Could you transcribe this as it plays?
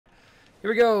Here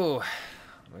we go.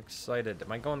 I'm excited.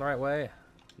 Am I going the right way?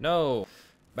 No.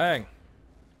 Bang.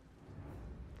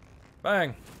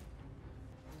 Bang.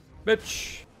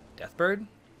 Bitch. Deathbird?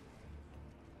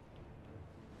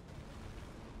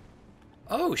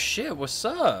 Oh shit, what's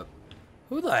up?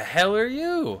 Who the hell are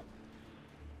you?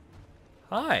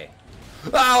 Hi.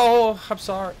 Oh, I'm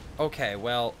sorry. Okay,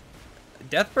 well,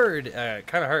 Deathbird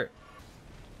kind of hurt.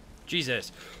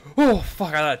 Jesus. Oh, fuck,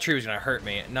 I thought a tree was gonna hurt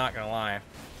me, not gonna lie.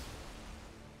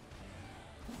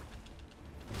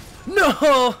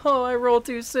 No, I rolled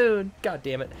too soon. God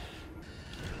damn it.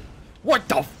 What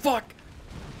the fuck?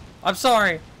 I'm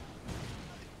sorry.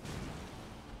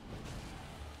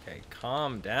 Okay,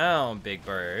 calm down, Big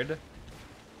Bird.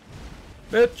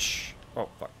 Bitch. Oh,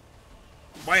 fuck.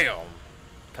 Wham.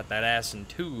 Cut that ass in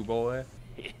two, boy.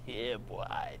 Yeah,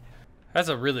 boy. That's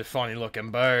a really funny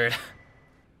looking bird.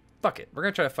 Fuck it. We're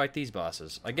gonna try to fight these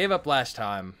bosses. I gave up last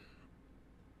time,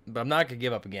 but I'm not gonna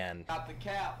give up again. Got the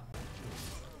cap.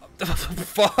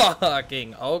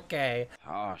 Fucking okay.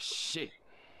 Oh, shit.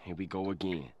 Here we go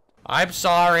again. I'm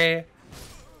sorry.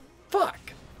 Fuck.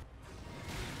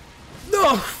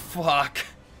 No, fuck.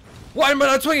 Why am I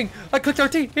not swinging? I clicked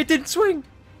RT. It didn't swing.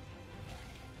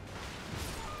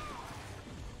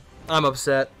 I'm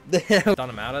upset. Done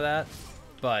him out of that,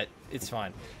 but it's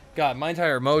fine. God, my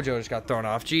entire mojo just got thrown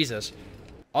off. Jesus.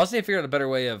 I also need to figure out a better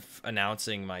way of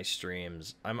announcing my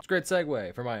streams. It's a great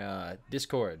segue for my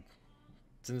Discord.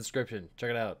 It's in the description. Check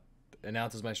it out. It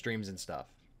announces my streams and stuff.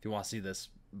 If you want to see this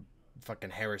fucking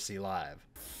heresy live.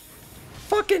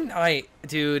 Fucking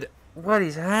dude, what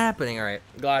is happening? All right,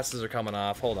 glasses are coming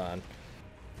off. Hold on.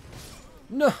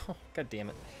 No, god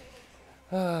damn it.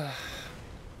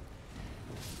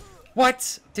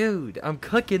 What, dude? I'm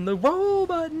clicking the roll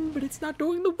button, but it's not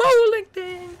doing the rolling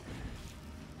thing.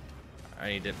 I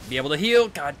need to be able to heal.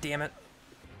 God damn it.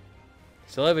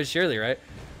 Still live surely, right?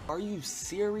 Are you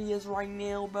serious right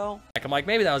now, bro? I'm like,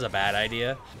 maybe that was a bad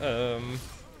idea.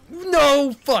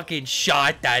 No fucking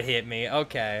shot that hit me.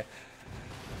 Okay.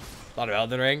 Thought of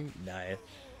Elden Ring? Nice.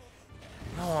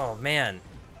 Oh, man.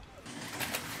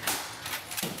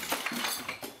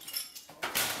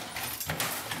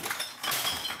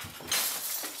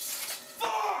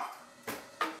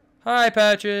 Hi,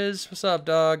 Patches. What's up,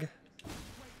 dog?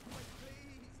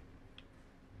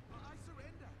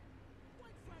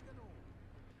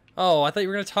 Oh, I thought you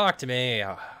were gonna talk to me.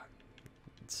 Oh,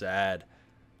 it's sad.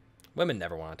 Women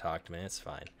never want to talk to me. It's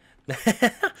fine.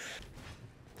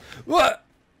 What?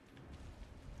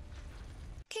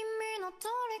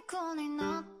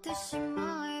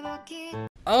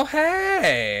 Oh,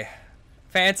 hey.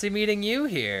 Fancy meeting you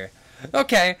here.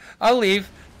 Okay, I'll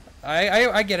leave.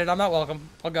 I get it. I'm not welcome.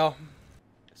 I'll go.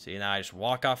 See, now I just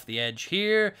walk off the edge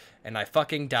here, and I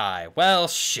fucking die. Well,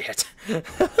 shit.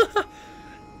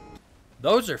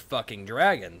 Those are fucking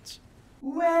dragons.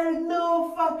 Well,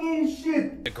 no fucking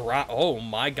shit. Oh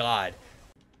my god.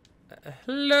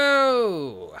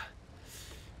 Hello.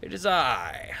 It is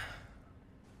I.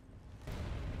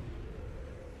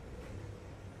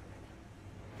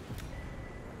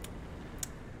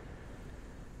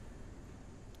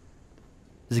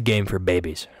 This is a game for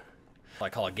babies. I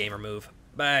call it gamer move.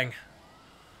 Bang.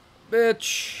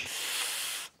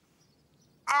 Bitch.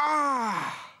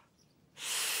 Ah.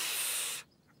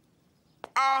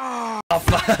 Ah. Oh,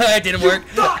 it didn't work.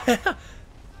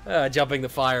 Jumping the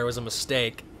fire was a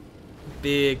mistake.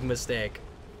 Big mistake.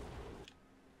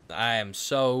 I am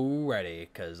so ready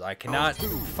because I cannot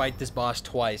fight this boss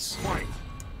twice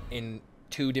in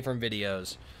 2 different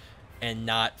videos and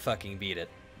not fucking beat it,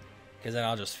 because then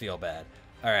I'll just feel bad.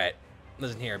 All right,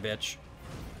 listen here, bitch.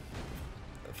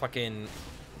 Fucking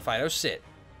Fido, sit,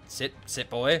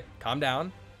 boy. Calm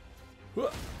down.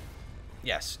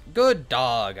 Yes, good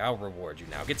dog. I'll reward you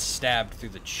now. Get stabbed through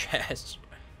the chest.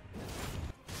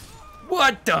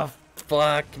 What the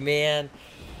fuck, man?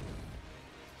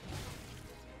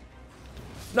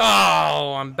 No,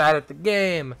 I'm bad at the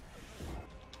game.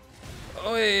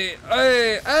 Oi,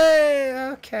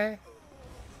 okay.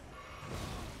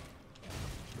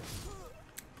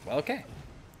 Well, okay.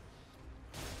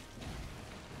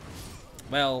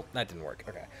 Well, that didn't work.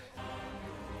 Okay.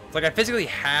 It's like I physically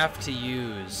have to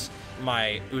use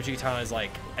my Uchigatana's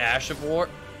like Ash of War.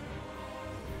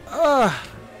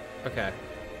 Okay.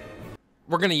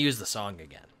 We're gonna use the song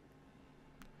again.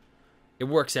 It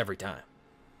works every time.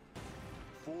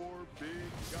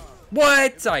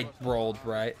 What? I rolled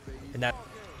right. And that,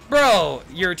 bro,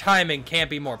 your timing can't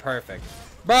be more perfect.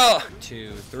 Bro,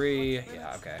 2, 3,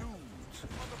 yeah, okay.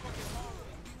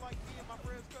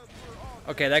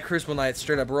 Okay, that Crucible Knight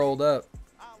straight up rolled up.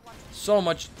 So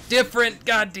much different,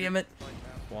 god damn it.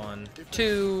 1,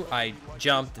 2. I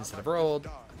jumped instead of rolled.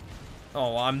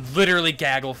 Oh, I'm literally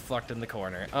gaggle fucked in the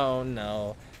corner. Oh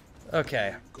no.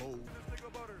 Okay.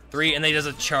 3, and then he does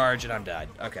a charge, and I'm dead.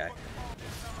 Okay.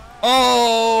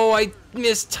 Oh, I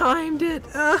mistimed it.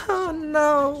 Oh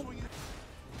no.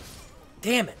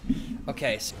 Damn it.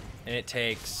 Okay, so, and it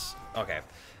takes. Okay.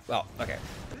 Well, okay.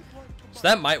 So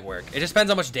that might work. It just depends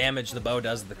how much damage the bow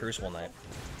does to the Crucible Knight,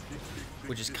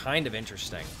 which is kind of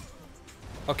interesting.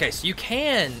 Okay, so you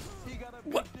can.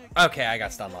 What? Okay, I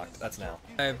got stun locked. That's now.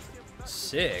 5,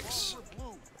 6.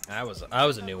 I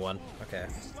was a new one. Okay.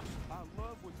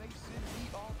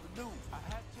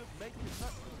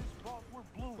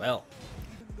 Well,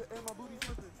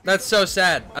 that's so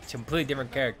sad. Completely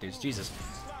different characters. Jesus.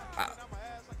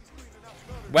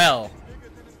 Well,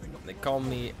 they call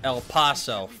me El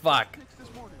Paso. Fuck.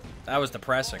 That was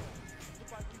depressing.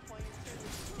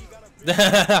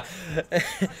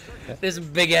 This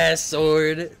big ass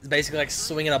sword is basically like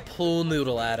swinging a pool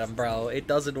noodle at him, bro. It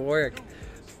doesn't work.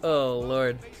 Oh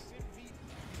lord.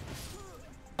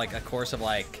 Like a course of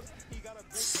like.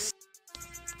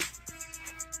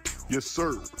 Yes,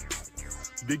 sir.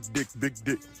 Big dick, big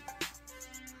dick.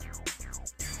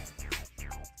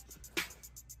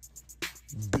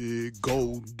 Big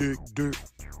old dick, dick.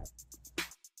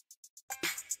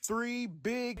 3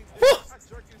 big.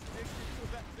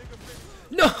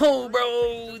 No,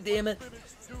 bro. Damn it.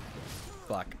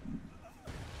 Fuck.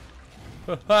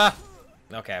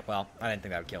 Okay, well, I didn't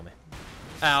think that would kill me.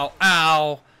 Ow,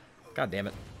 ow. God damn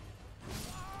it.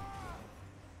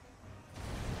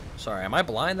 Sorry, am I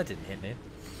blind? That didn't hit me.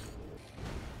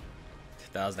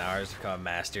 2,000 hours to become a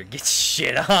master. Get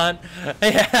shit on.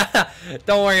 Yeah,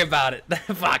 don't worry about it.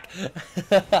 Fuck.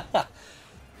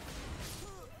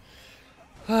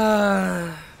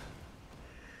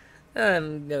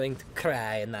 I'm going to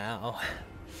cry now.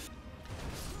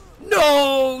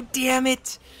 No, damn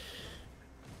it.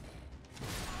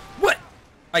 What?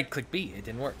 I clicked B. It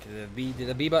didn't work.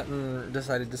 The B button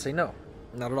decided to say no.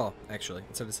 Not at all, actually.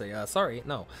 It started to say, sorry,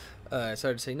 no. It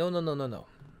started to say, no, no, no, no, no.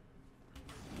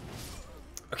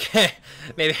 Okay,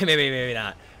 maybe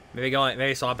not.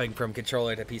 Maybe swapping from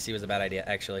controller to PC was a bad idea,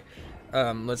 actually.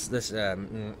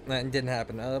 That didn't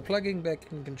happen. Plugging back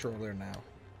in controller now.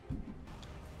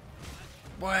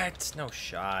 What? No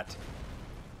shot.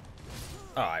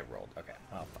 Oh, I rolled. Okay.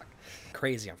 Oh, fuck.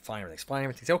 Crazy. I'm fine. Everything's fine.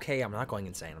 Everything's okay. I'm not going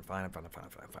insane. I'm fine. I'm fine. I'm fine.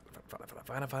 I'm fine. I'm fine. I'm fine. I'm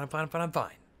fine. I'm fine. I'm fine. I'm fine. I'm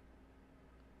fine.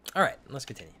 All right. Let's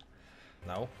continue.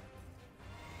 No.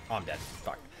 Oh, I'm dead.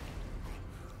 Fuck.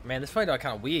 Man, this funny dog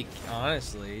kind of weak,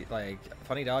 honestly. Like,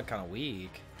 funny dog kind of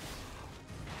weak.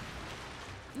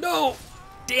 No!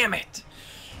 Damn it!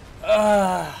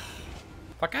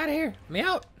 Fuck out of here. Let me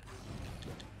out.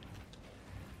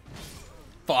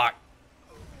 Fuck.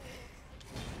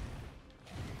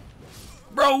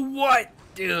 Bro, what?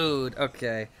 Dude,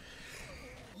 okay.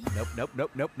 Nope, nope,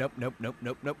 nope, nope, nope, nope, nope,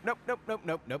 nope, nope, nope, nope, nope,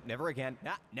 nope, nope, never again.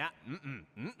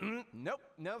 Nope,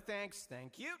 no thanks,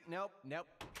 thank you, nope, nope.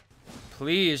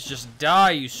 Please just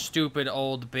die, you stupid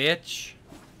old bitch.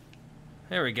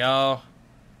 There we go.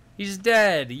 He's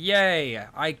dead, yay.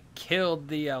 I killed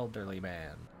the elderly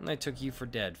man. And I took you for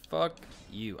dead. Fuck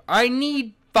you. I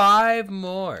need 5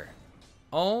 more.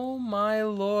 Oh my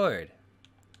lord.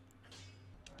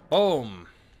 Boom.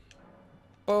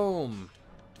 Boom.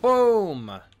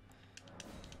 Boom.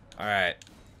 Alright.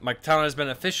 My katana has been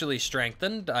officially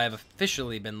strengthened. I have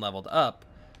officially been leveled up.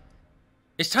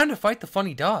 It's time to fight the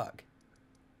funny dog.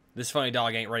 This funny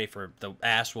dog ain't ready for the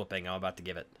ass whooping I'm about to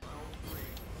give it.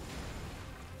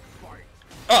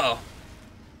 Uh-oh.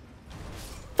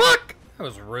 Fuck! That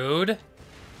was rude.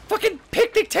 Fucking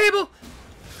picnic table!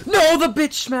 No, the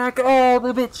bitch smack! Oh,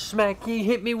 the bitch smack! He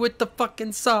hit me with the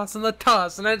fucking sauce and the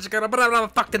toss, and I just got a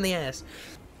fuck in the ass.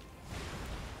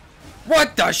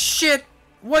 What the shit?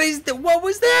 What is that? What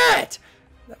was that?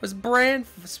 That was brand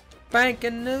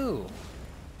spanking new.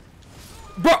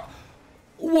 Bro,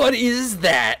 what is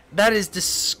that? That is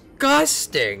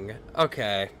disgusting.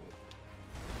 Okay.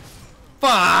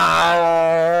 Fuck.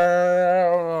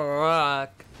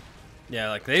 Yeah,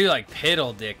 like they like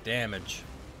piddle dick damage.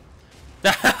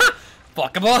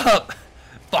 Fuck him up.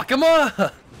 Fuck him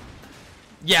up.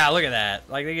 Yeah, look at that.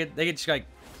 Like they get just like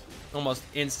almost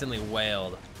instantly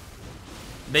wailed.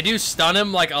 They do stun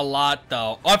him like a lot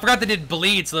though. Oh, I forgot they did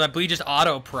bleed, so that bleed just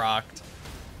auto procced.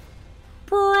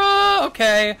 Bro,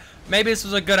 okay. Maybe this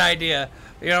was a good idea.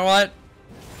 You know what?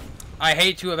 I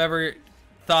hate to have ever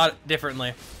thought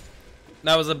differently.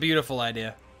 That was a beautiful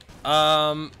idea.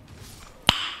 Fuck,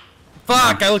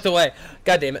 I looked away.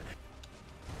 God damn it.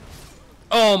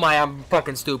 Oh my, I'm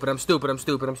fucking stupid. I'm stupid. I'm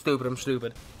stupid. I'm stupid. I'm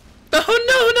stupid. Oh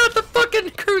no, not the fucking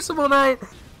Crucible Knight.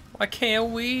 Why can't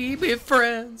we be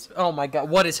friends? Oh my god,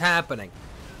 what is happening?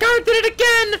 God did it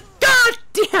again! God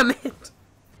damn it!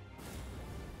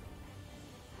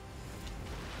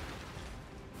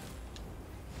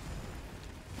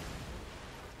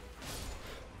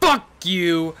 Fuck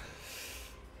you!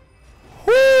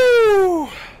 Woo!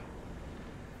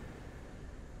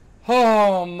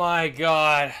 Oh my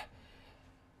god.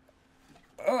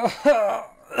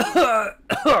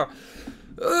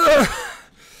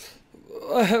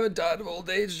 I haven't died of old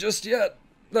age just yet.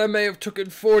 That may have taken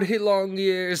 40 long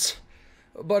years.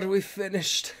 But we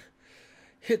finished.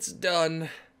 It's done.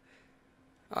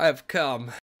 I have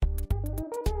come.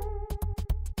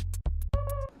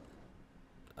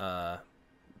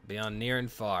 Beyond near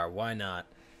and far, why not?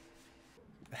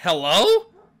 Hello?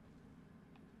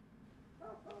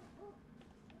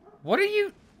 What are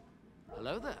you?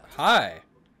 Hello there. Hi.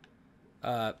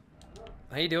 How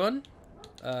you doing?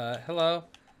 Hello?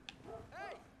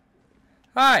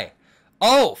 Hi.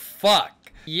 Oh,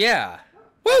 fuck. Yeah.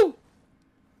 Woo!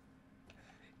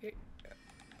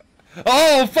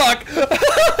 Oh, fuck!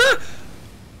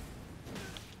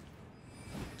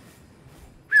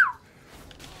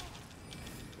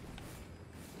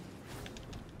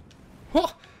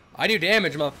 I do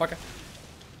damage, motherfucker.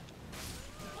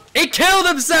 He killed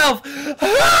himself!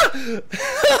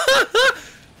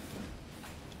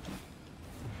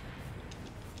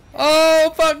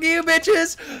 Oh, fuck you,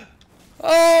 bitches!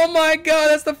 Oh my god,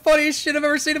 that's the funniest shit I've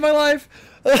ever seen in my life.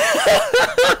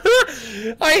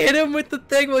 I hit him with the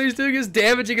thing while he was doing his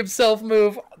damaging himself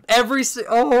move.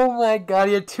 Oh my god,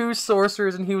 he had 2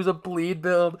 sorcerers and he was a bleed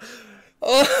build.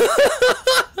 Oh,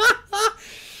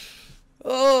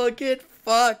 oh, get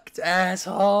fucked,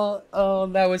 asshole. Oh,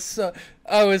 that was so...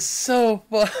 I was so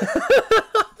fun.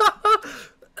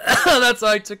 That's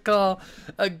what I to call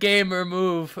a gamer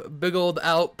move. Big old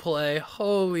outplay.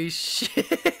 Holy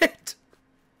shit.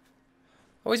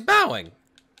 Oh, he's bowing.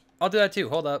 I'll do that too.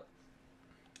 Hold up.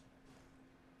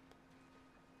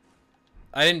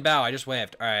 I didn't bow. I just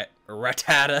waved. Alright.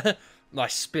 Ratata. I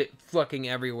spit fucking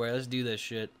everywhere. Let's do this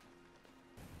shit.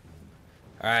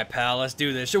 Alright, pal. Let's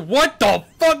do this shit. What the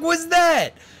fuck was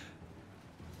that?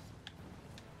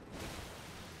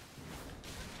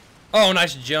 Oh,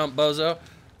 nice jump, bozo.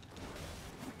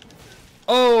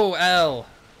 Oh, L.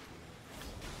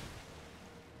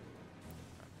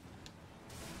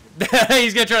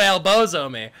 He's gonna try to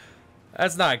elbozo me.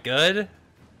 That's not good.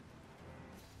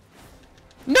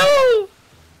 No!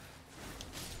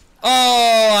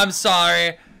 Oh, I'm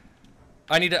sorry.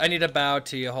 I need to bow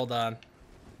to you. Hold on.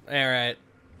 Alright.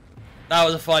 That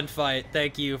was a fun fight.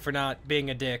 Thank you for not being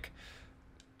a dick.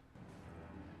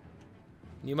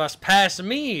 You must pass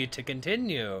me to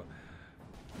continue.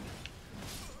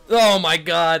 Oh my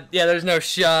god. Yeah, there's no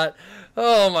shot.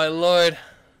 Oh my lord.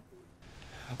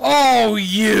 Oh,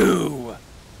 you!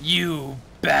 You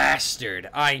bastard.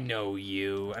 I know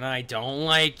you, and I don't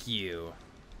like you.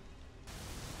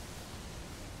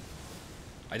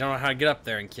 I don't know how to get up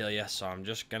there and kill you, so I'm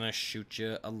just gonna shoot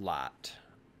you a lot.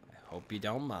 I hope you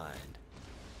don't mind.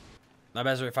 Not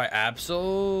best if I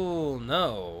absol...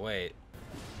 No, wait.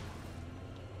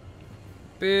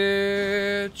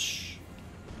 Bitch.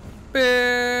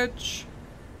 Bitch.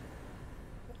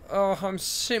 Oh, I'm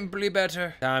simply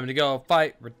better. Time to go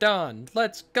fight Radon.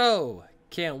 Let's go.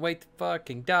 Can't wait to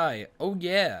fucking die. Oh,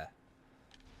 yeah.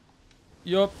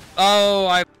 Yup. Oh,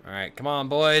 Alright, come on,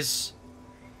 boys.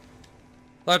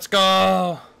 Let's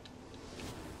go.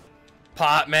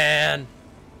 Pot man.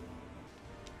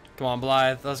 Come on,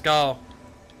 Blythe. Let's go.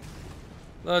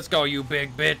 Let's go, you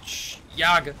big bitch.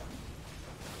 Yaga.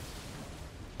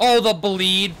 Oh, the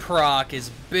bleed proc is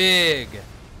big.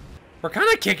 We're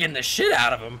kind of kicking the shit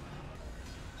out of him.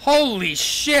 Holy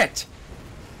shit.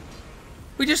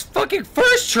 We just fucking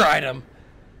first tried him.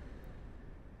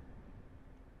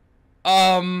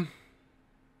 That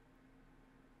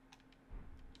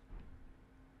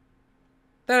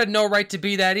had no right to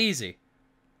be that easy.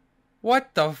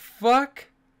 What the fuck?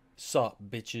 Sup,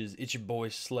 bitches? It's your boy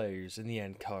Slayers in the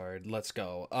end card. Let's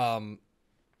go.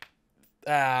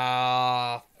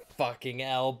 Fucking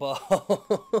elbow.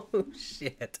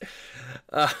 Shit.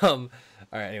 Alright,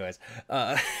 anyways.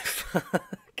 Fuck.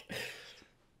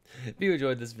 If you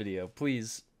enjoyed this video,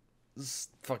 please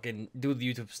fucking do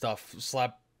the YouTube stuff.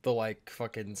 Slap the like,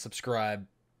 fucking subscribe.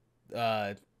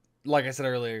 Like I said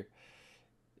earlier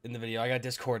in the video, I got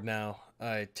Discord now.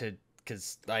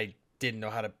 Cause I didn't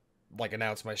know how to like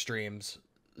announce my streams.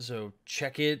 So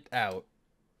check it out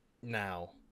now.